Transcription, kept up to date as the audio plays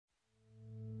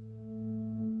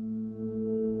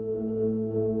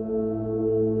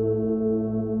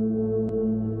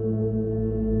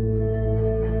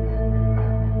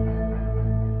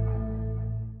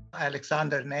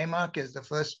Aleksandr Naymark is the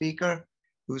first speaker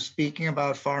who's speaking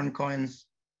about foreign coins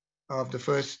of the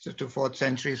 1st to 4th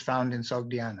centuries found in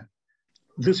Sogdiana.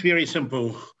 This very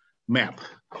simple map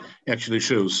actually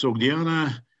shows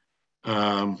Sogdiana,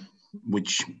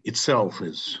 which itself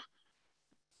is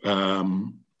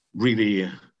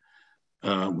really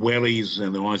valleys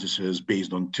and oases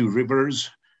based on two rivers.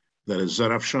 That is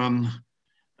Zarafshan,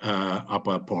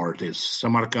 upper part is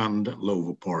Samarkand,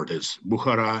 lower part is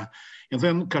Bukhara, and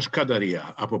then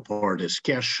Kashkadaria, upper part is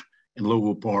Kesh, and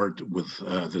lower part with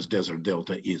this desert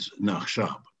delta is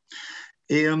Nakhshab.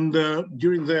 And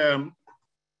during the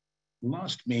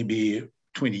last maybe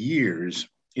 20 years,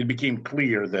 it became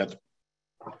clear that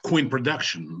coin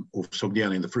production of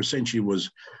Sogdiana in the 1st century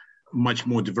was much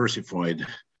more diversified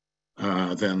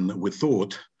than we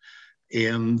thought.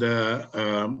 And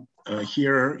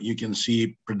here you can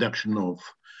see production of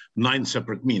 9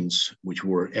 separate mints, which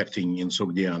were acting in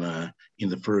Sogdiana in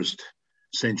the 1st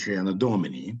century Anno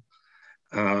Domini.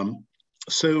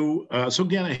 So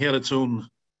Sogdiana had its own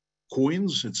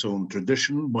coins, its own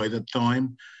tradition by that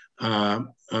time,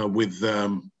 with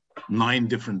 9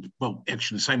 different, well,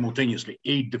 actually simultaneously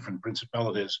 8 different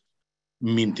principalities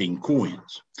minting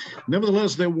coins.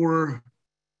 Nevertheless, there were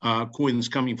coins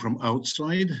coming from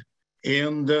outside.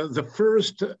 And the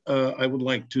first, I would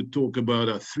like to talk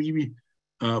about 3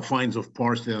 finds of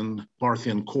Parthian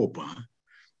copper.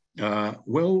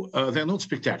 Well, they're not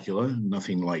spectacular,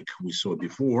 nothing like we saw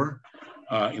before.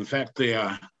 In fact, they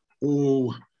are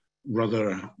all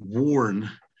rather worn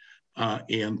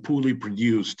and poorly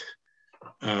produced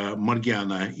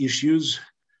Margiana issues.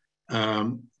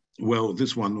 Well,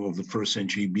 this one of the 1st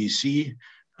century BC,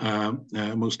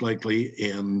 most likely,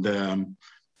 and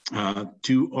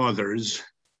 2 others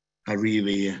are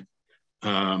really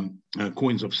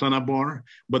coins of Sanabar,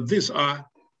 but these are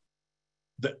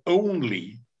the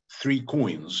only 3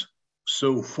 coins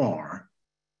so far,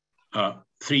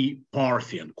 3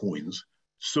 Parthian coins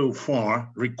so far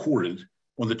recorded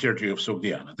on the territory of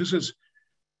Sogdiana. This is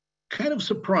kind of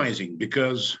surprising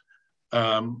because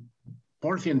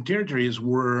Parthian territories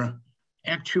were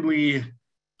actually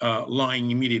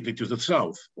lying immediately to the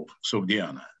south of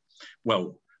Sogdiana.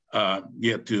 Well,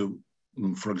 you had to,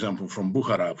 for example, from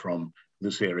Bukhara, from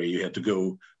this area, you had to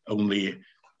go only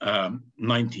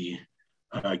 90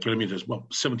 kilometers, well,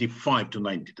 75 to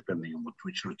 90, depending on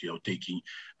which route you're taking,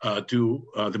 to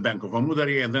the bank of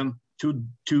Amudari, and then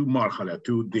to Marhala,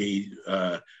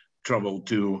 2-day travel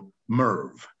to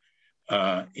Merv.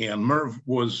 And Merv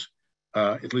was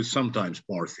at least sometimes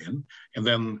Parthian. And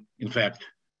then, in fact,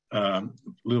 a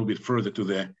little bit further to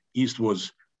the east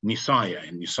was Nisaya,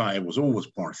 and Nisaya was always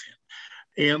Parthian.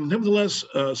 And nevertheless,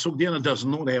 Sogdiana does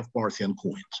not have Parthian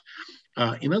coins.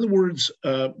 In other words,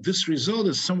 this result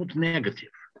is somewhat negative.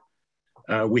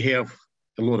 We have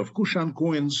a lot of Kushan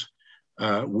coins.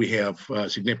 We have a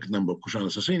significant number of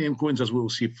Kushano-Sasanian coins, as we will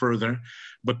see further.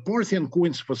 But Parthian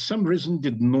coins, for some reason,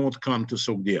 did not come to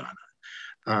Sogdiana.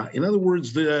 In other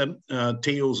words, the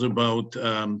tales about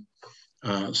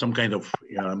some kind of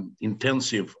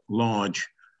intensive, large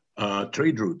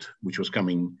trade route, which was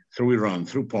coming through Iran,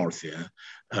 through Parthia,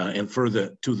 and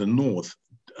further to the north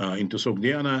into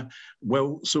Sogdiana,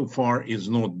 well, so far is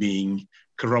not being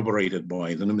corroborated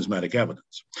by the numismatic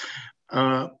evidence.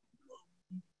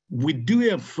 We do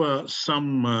have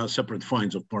some separate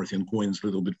finds of Parthian coins a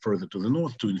little bit further to the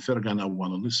north, to Fergana,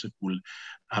 one on Issyk-Kul,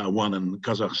 one in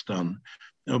Kazakhstan.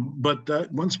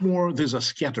 But once more, these are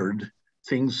scattered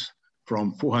things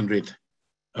from 400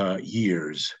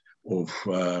 years of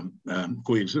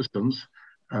coexistence,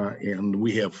 and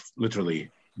we have literally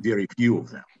very few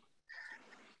of them.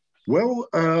 Well,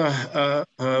 a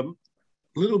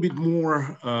little bit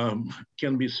more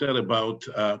can be said about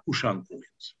Kushan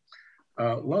coins.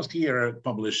 Last year, I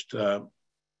published,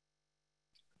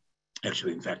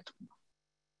 actually, in fact,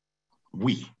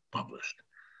 we published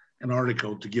an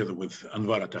article together with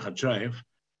Anvar Takhachayev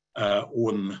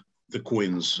on the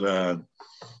coins, on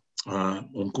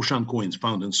Kushan coins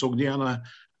found in Sogdiana,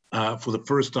 for the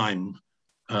first time,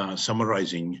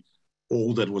 summarizing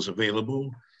all that was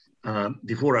available.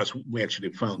 Before us, we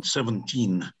actually found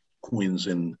 17 coins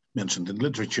mentioned in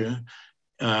literature.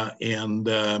 And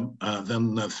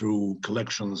then through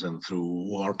collections and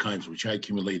through archives, which I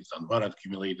accumulated, Anvar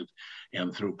accumulated,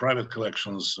 and through private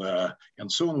collections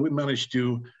and so on, we managed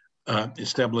to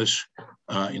establish,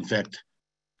 in fact,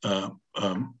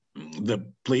 the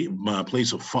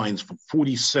place of finds for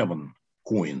 47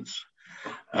 coins,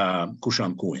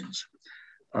 Kushan coins.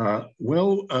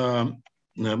 Well,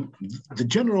 the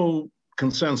general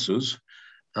consensus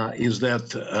is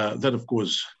that, of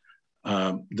course,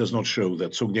 does not show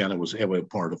that Sogdiana was ever a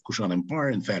part of Kushan Empire.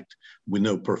 In fact, we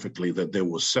know perfectly that there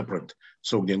was separate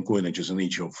Sogdian coinages in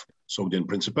each of Sogdian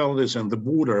principalities, and the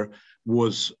border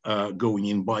was going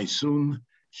in by soon.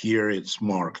 Here it's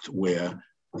marked where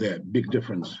the big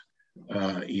difference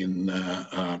in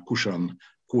Kushan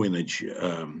coinage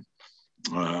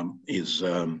is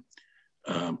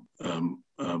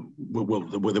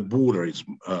where the border is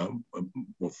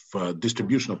of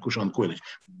distribution of Kushan coinage.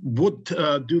 What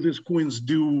do these coins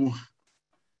do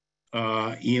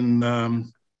in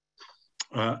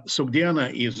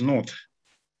Sogdiana is not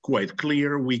quite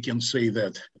clear. We can say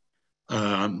that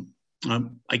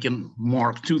I can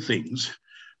mark two things.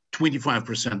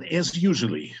 25%, as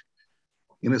usually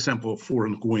in a sample of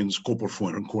foreign coins, copper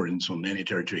foreign coins on any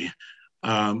territory,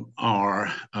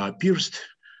 are pierced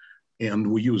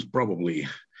and were used probably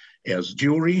as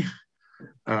jewelry.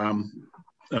 And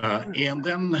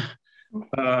then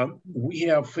we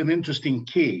have an interesting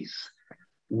case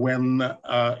when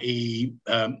about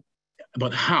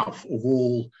half of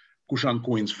all Kushan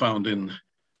coins found in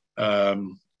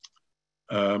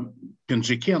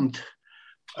Penjikent,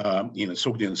 in a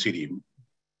Sogdian city,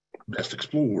 best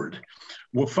explored,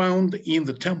 were found in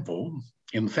the temple.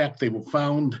 In fact, they were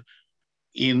found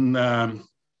in the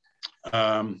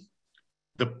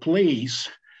place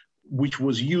which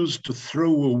was used to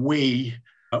throw away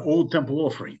old temple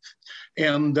offerings.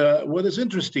 And what is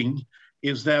interesting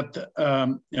is that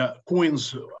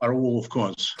coins are all, of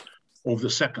course, of the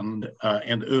 2nd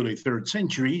and early 3rd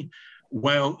century,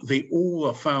 while they all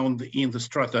are found in the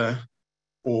strata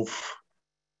of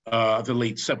the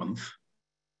late 7th,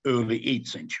 early 8th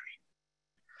century.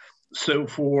 So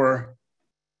for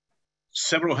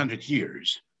several hundred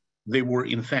years, they were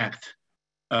in fact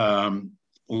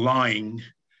lying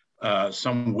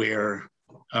somewhere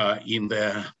in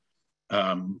the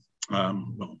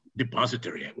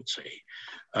depository, I would say,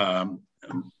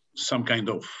 some kind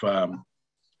of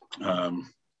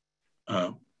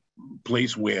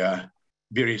place where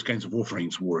various kinds of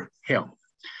offerings were held.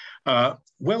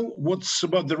 Well, what's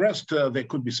about the rest? There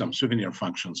could be some souvenir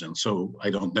functions, and so I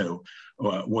don't know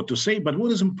what to say. But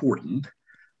what is important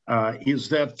is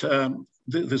that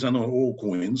these are not all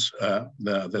coins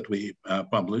that we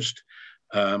published.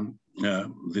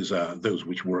 These are those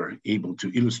which were able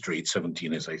to illustrate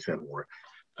 17, as I said, were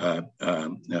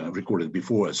recorded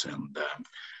before us, and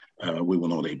we were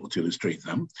not able to illustrate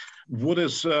them. What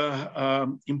is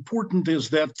important is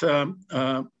that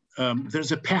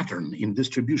there's a pattern in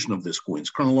distribution of these coins,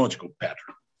 chronological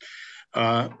pattern.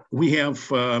 We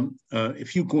have a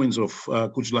few coins of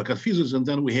Kuchla Karphizes, and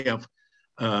then we have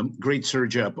great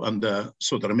surge up under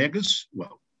Sotar-Megas.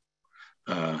 Well,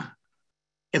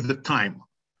 at the time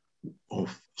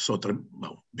of Sotar,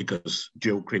 well, because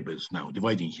Joe Cribb is now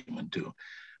dividing him into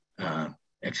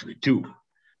actually two,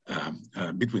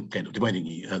 dividing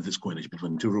this coinage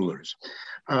between two rulers.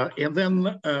 And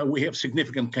then we have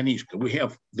significant Kanishka. We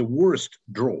have the worst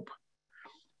drop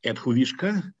at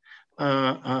Huvishka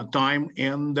time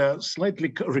and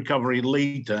slightly recovery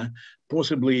later,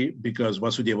 possibly because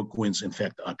Vasudeva coins, in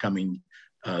fact, are coming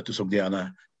to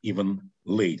Sogdiana even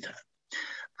later.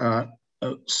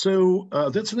 So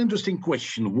that's an interesting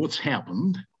question, what's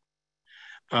happened?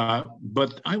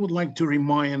 But I would like to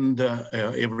remind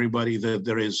everybody that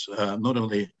there is not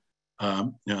only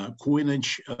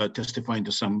coinage testifying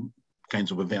to some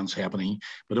kinds of events happening,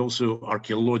 but also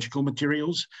archaeological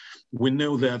materials. We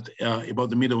know that about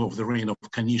the middle of the reign of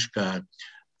Kanishka,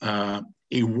 a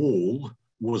wall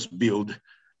was built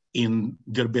in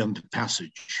Derbent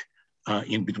Passage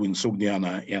in between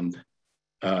Sogdiana and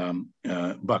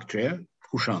Bactria.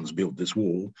 Kushans built this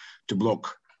wall to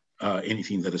block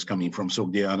anything that is coming from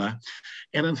Sogdiana.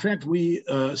 And in fact, we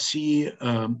see,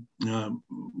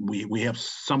 we have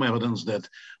some evidence that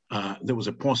there was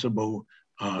a possible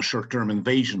short-term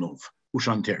invasion of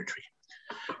Kushan territory.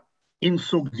 In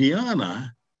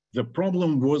Sogdiana, the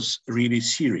problem was really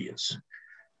serious.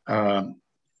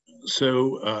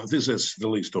 So this is the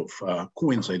list of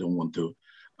coins. I don't want to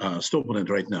stop on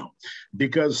it right now,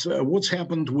 because what's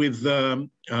happened with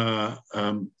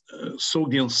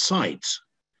Sogdian sites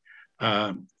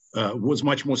was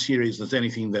much more serious than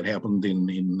anything that happened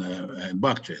in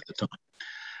Bactria at the time.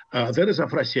 That is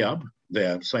Afrasiab,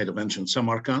 the site of ancient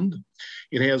Samarkand.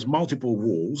 It has multiple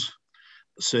walls.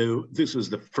 So this is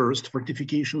the first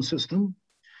fortification system.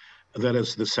 That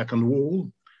is the second wall.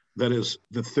 That is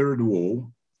the third wall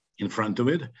in front of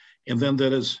it. And then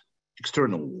there is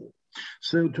external wall.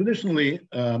 So traditionally,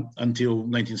 until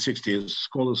 1960s,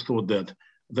 scholars thought that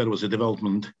that was a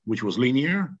development which was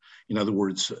linear. In other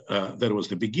words, that was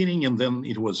the beginning, and then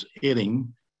it was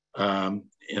adding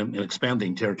an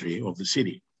expanding territory of the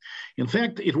city. In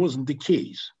fact, it wasn't the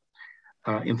case.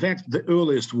 In fact, the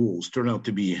earliest walls turned out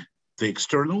to be the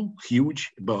external,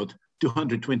 huge, about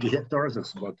 220 hectares.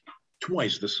 That's about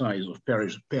twice the size of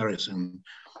Paris and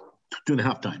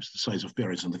 2.5 times the size of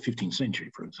Paris in the 15th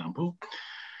century, for example.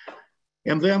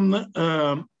 And then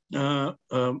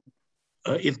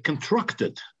it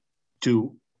contracted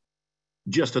to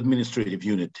just administrative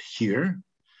unit here,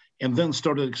 and then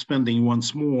started expanding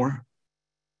once more.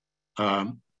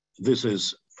 This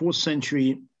is 4th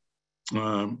century,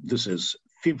 this is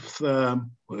 5th,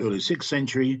 early 6th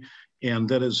century, and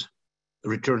that is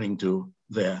returning to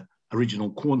the original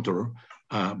contour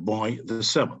by the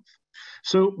 7th.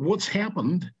 So what's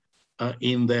happened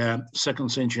in the 2nd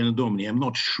century Anno Domini, I'm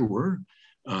not sure.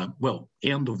 Well,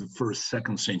 end of the 1st,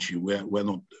 2nd century,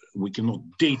 we cannot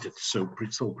date it so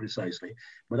precisely,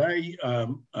 but I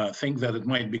think that it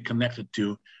might be connected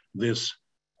to this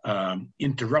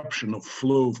interruption of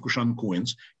flow of Kushan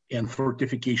coins and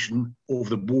fortification of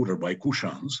the border by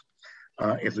Kushans,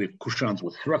 as if Kushans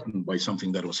were threatened by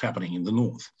something that was happening in the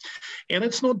north. And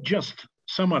it's not just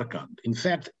Samarkand. In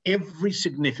fact, every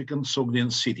significant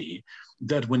Sogdian city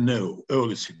that we know,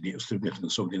 early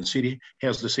significant Sogdian city,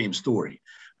 has the same story.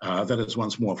 That is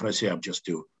once more Frasiab, just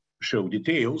to show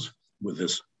details with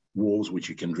these walls, which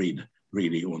you can read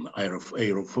really on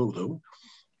aerophoto.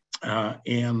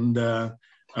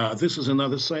 This is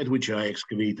another site which I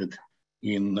excavated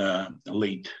in the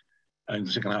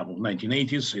second half of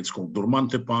 1980s. It's called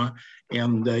Durmantepa,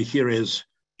 and here is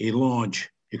a large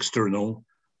external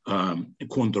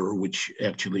contour, which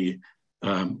actually,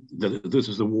 this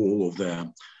is the wall of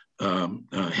the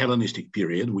Hellenistic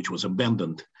period, which was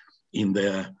abandoned in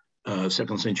the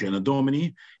 2nd century Anno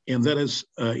Domini, and that is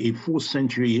a 4th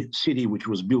century city which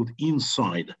was built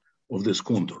inside of this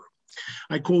contour.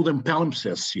 I call them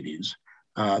palimpsest cities.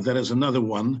 That is another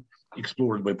one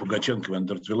explored by Pugachenko and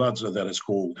Tertviladze that is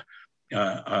called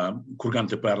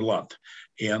Kurgantepa Arlat.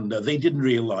 And they didn't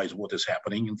realize what is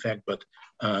happening, in fact, but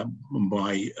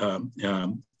by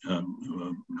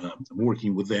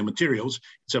working with their materials,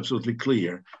 it's absolutely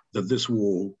clear that this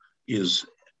wall is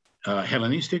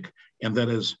Hellenistic, and that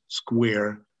is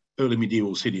square early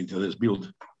medieval city that is built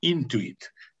into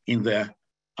it in the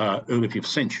early 5th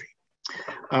century.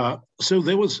 So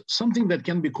there was something that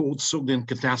can be called Sogdian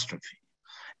catastrophe.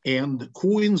 And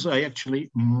coins are actually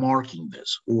marking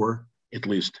this, or at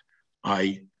least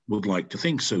I would like to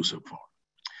think so far.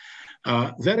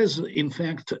 That is, in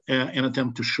fact, an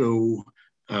attempt to show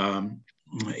a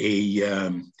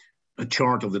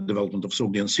chart of the development of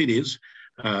Sogdian cities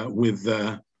with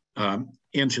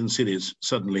ancient cities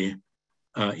suddenly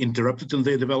interrupted in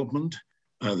their development.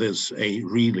 There's a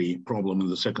really problem in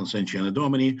the 2nd century Anno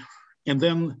Domini. And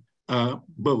then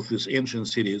both these ancient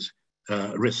cities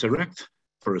resurrect,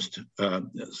 first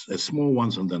as small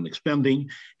ones and then expanding,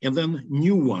 and then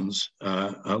new ones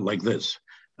like this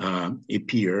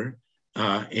appear.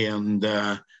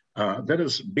 That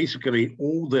is basically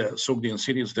all the Sogdian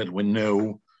cities that we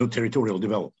know territorial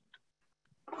development.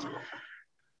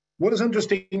 What is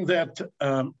interesting that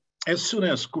as soon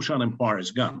as Kushan Empire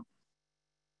is gone,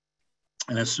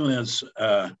 and as soon as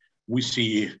we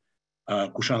see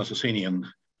Kushano-Sasanian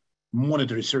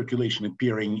monetary circulation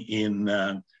appearing in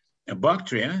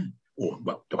Bactria, or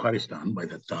well, Takharistan by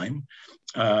that time,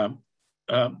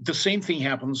 the same thing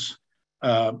happens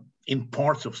in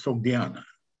parts of Sogdiana.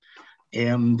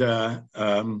 And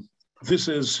this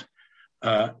is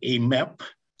a map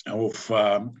of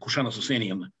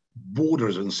Kushano-Sasanian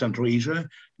borders in Central Asia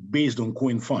based on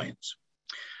coin finds.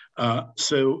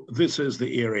 So this is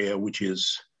the area which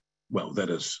is, well, that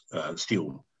is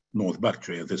still North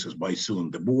Bactria. This is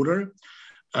Baisun, the border.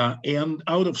 And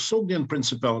out of Sogdian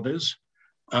principalities,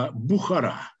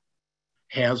 Bukhara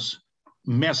has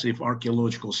massive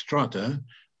archaeological strata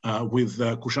with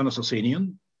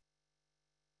Kushano-Sasanian,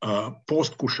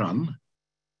 Post-Kushan,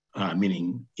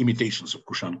 meaning imitations of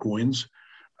Kushan coins,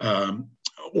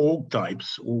 all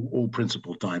types, all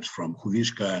principal types from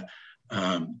Huvishka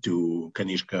to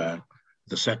Kanishka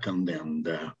II, and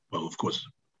well, of course,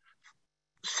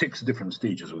 6 different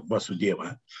stages of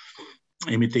Vasudeva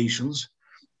imitations,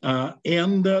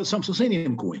 and some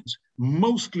Sasanian coins,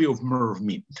 mostly of Merv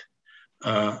mint.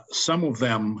 Some of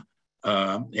them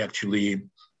actually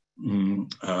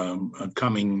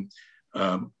coming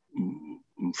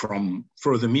from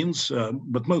further mints,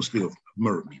 but mostly of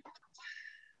Merv mint.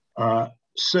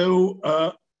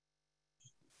 So,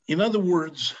 in other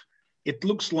words, it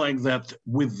looks like that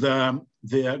with the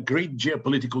great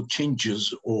geopolitical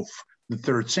changes of the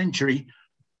 3rd century,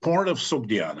 part of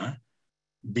Sogdiana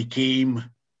became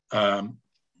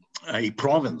a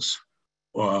province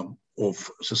of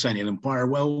Sasanian Empire?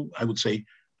 Well, I would say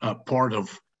part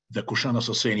of the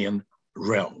Kushano-Sasanian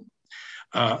realm.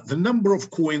 The number of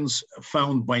coins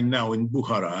found by now in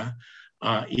Bukhara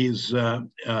is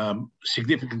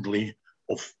significantly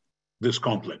of this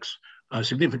complex,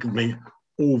 significantly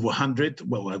over 100,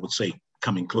 well, I would say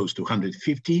coming close to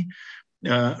 150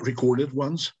 recorded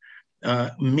ones.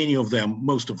 Many of them,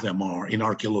 most of them are in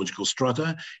archaeological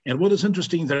strata. And what is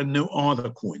interesting, there are no other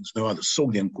coins, no other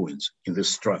Sogdian coins in this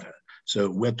strata. So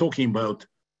we're talking about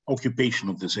occupation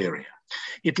of this area.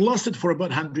 It lasted for about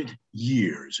 100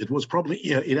 years. It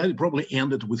had probably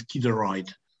ended with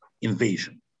Kidarite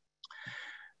invasion.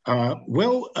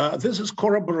 This is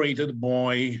corroborated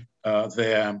by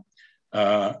the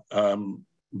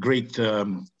great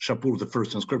Shapur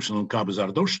I inscription on Kabe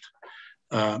Zardosht,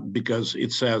 because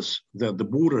it says that the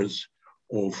borders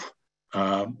of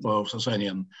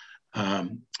Sasanian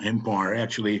Empire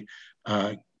actually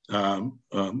come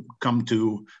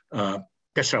to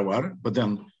Peshawar, but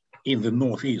then in the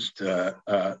northeast,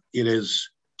 it is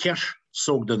Kesh,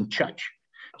 Sogd, and Chach.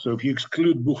 So if you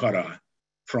exclude Bukhara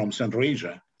from Central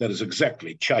Asia, that is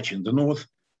exactly Chach in the north,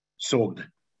 Sogd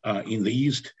in the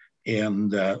east,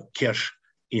 and Kesh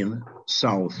in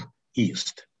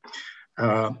southeast.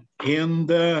 And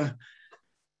the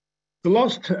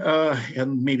last,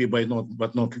 and maybe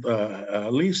but not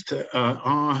least,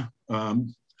 are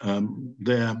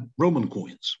the Roman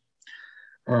coins.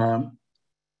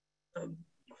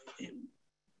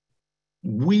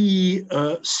 We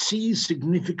see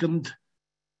significant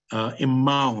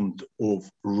amount of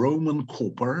Roman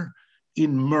copper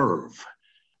in Merv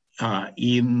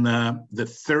in the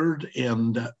 3rd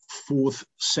and 4th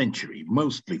century,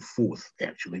 mostly 4th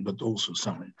actually, but also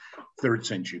some 3rd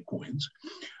century coins.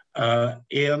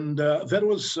 And that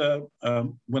was,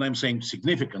 when I'm saying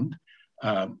significant,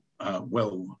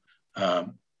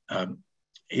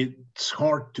 it's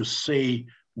hard to say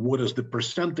what is the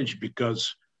percentage,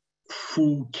 because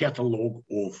full catalog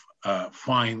of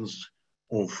finds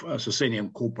of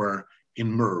Sasanian copper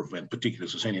in Merv, and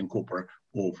particularly Sasanian copper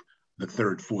of the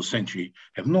 3rd, 4th century,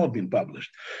 have not been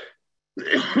published.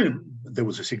 There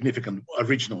was a significant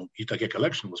original Itake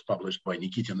collection was published by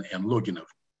Nikitin and Loginov.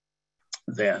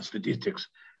 Their statistics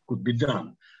could be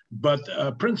done. But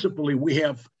principally, we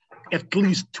have at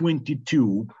least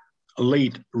 22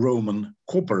 late Roman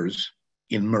coppers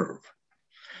in Merv,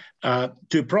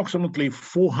 to approximately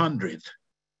 400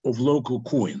 of local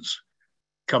coins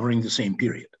covering the same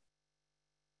period.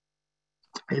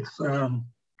 It's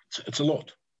a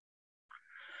lot.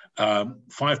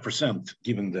 5%,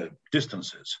 given the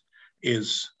distances,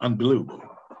 is unbelievable.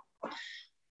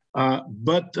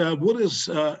 But what is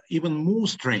even more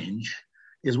strange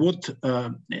is what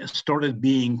started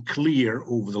being clear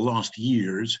over the last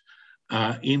years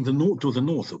to the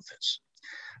north of this.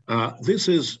 This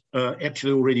is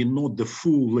actually already not the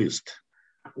full list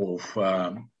of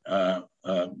the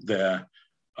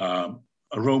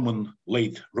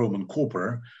late Roman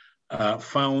copper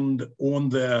found on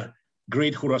the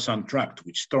Great Khorasan Tract,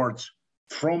 which starts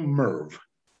from Merv.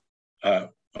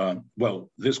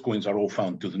 These coins are all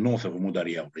found to the north of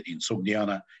Amudarya already in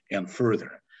Sogdiana and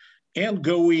further, and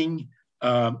going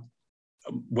along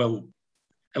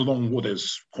what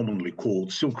is commonly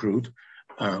called Silk Route,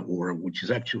 or which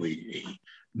is actually a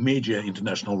major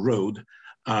international road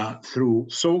through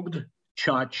Sogd,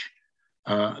 Chach,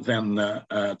 then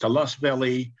Talas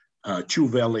Valley, Chu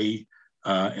Valley,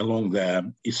 along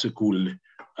the Issyk-Kul,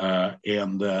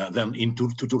 and then into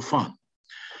Turfan.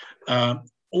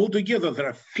 Altogether, there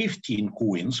are 15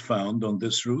 coins found on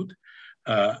this route.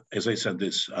 As I said,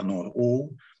 these are not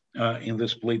all in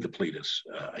this plate. The plate is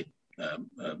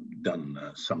done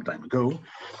some time ago.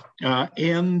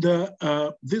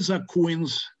 These are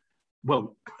coins,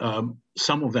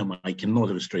 some of them I cannot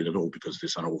illustrate at all because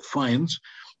these are all finds.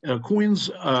 Coins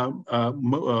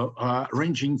are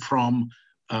ranging from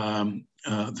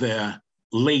the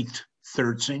late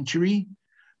 3rd century.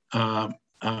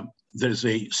 There's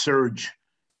a surge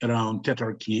around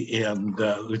Tetrarchy and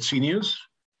Licinius,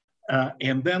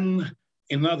 and then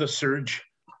another surge,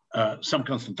 some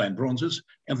Constantine bronzes,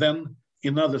 and then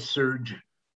another surge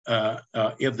at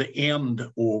the end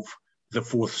of the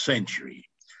 4th century.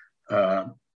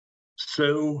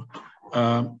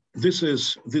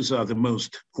 These are the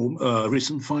most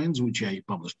recent finds, which I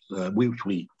published,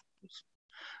 which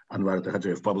Anwar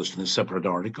Hadjev published in a separate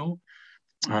article.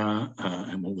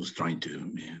 I'm always trying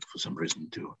to, for some reason,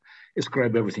 to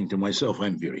ascribe everything to myself.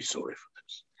 I'm very sorry for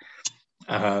this.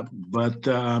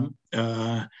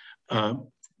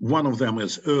 One of them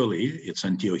is early. It's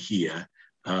Antiochia,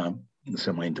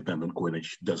 semi-independent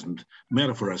coinage doesn't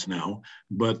matter for us now,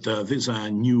 but these are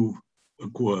new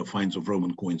finds of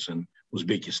Roman coins in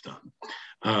Uzbekistan.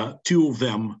 Two of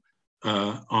them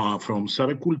are from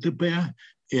Sarakultepe,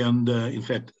 and in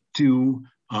fact, two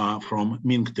are from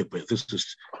Minktepe. This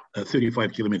is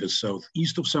 35 kilometers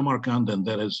southeast of Samarkand, and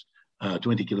that is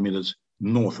 20 kilometers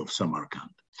north of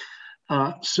Samarkand.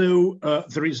 So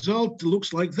the result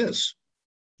looks like this.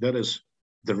 That is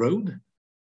the road,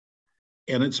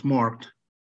 and it's marked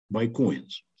by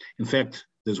coins. In fact,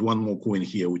 there's one more coin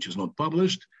here which is not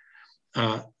published.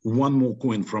 One more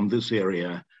coin from this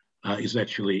area is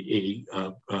actually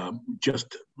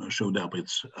just showed up.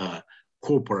 It's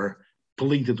copper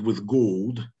plated with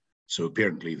gold. So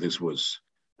apparently this was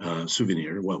a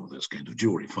souvenir. Well, there's kind of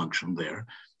jewelry function there.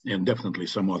 And definitely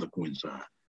some other coins are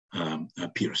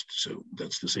pierced. So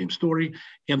that's the same story.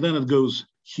 And then it goes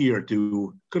here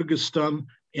to Kyrgyzstan,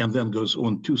 and then goes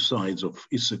on two sides of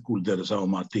Issyk-Kul, that is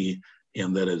Almaty,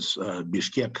 and that is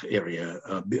Bishkek area.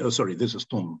 Sorry, this is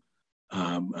Ton.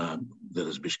 That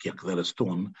is Bishkek, that is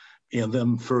Ton, and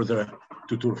then further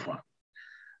to Turfan.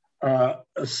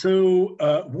 So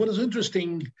what is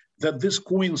interesting, that this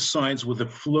coincides with the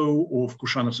flow of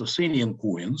Kushano-Sasanian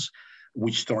coins,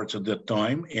 which starts at that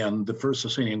time, and the first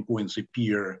Sasanian coins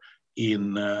appear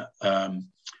in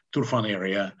Turfan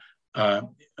area.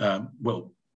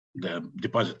 Well, the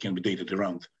deposit can be dated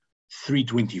around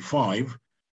 325,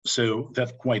 so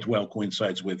that quite well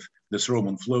coincides with this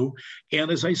Roman flow.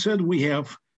 And as I said, we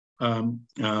have along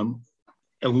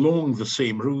the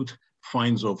same route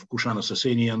finds of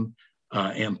Kushano-Sasanian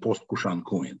and post-Kushan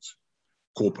coins,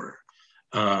 copper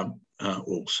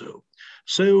also.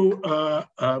 So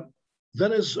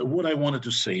that is what I wanted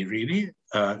to say, really.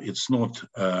 It's not,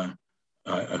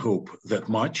 I hope, that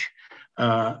much.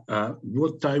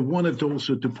 What I wanted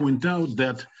also to point out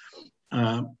that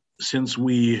since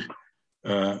we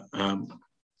are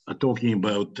talking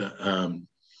about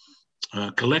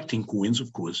collecting coins,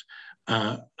 of course,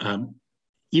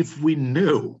 if we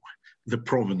know the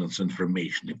provenance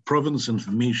information, if provenance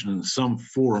information in some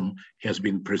form has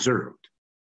been preserved,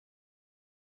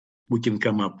 we can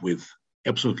come up with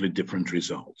absolutely different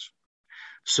results.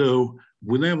 So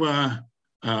whenever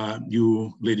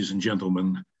you, ladies and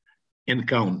gentlemen,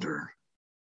 encounter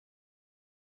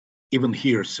even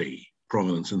hearsay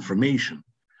provenance information,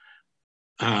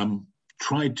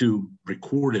 try to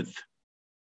record it,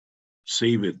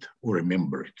 save it, or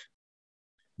remember it,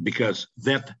 because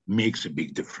that makes a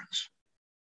big difference.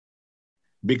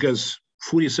 Because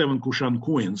 47 Kushan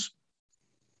coins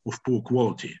of poor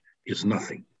quality is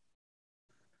nothing.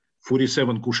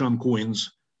 47 Kushan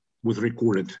coins with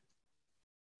recorded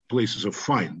places of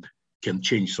find can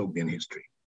change Sogdian history.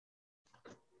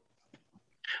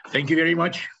 Thank you very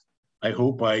much. I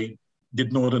hope I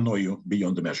did not annoy you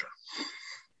beyond the measure.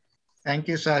 Thank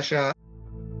you, Sasha.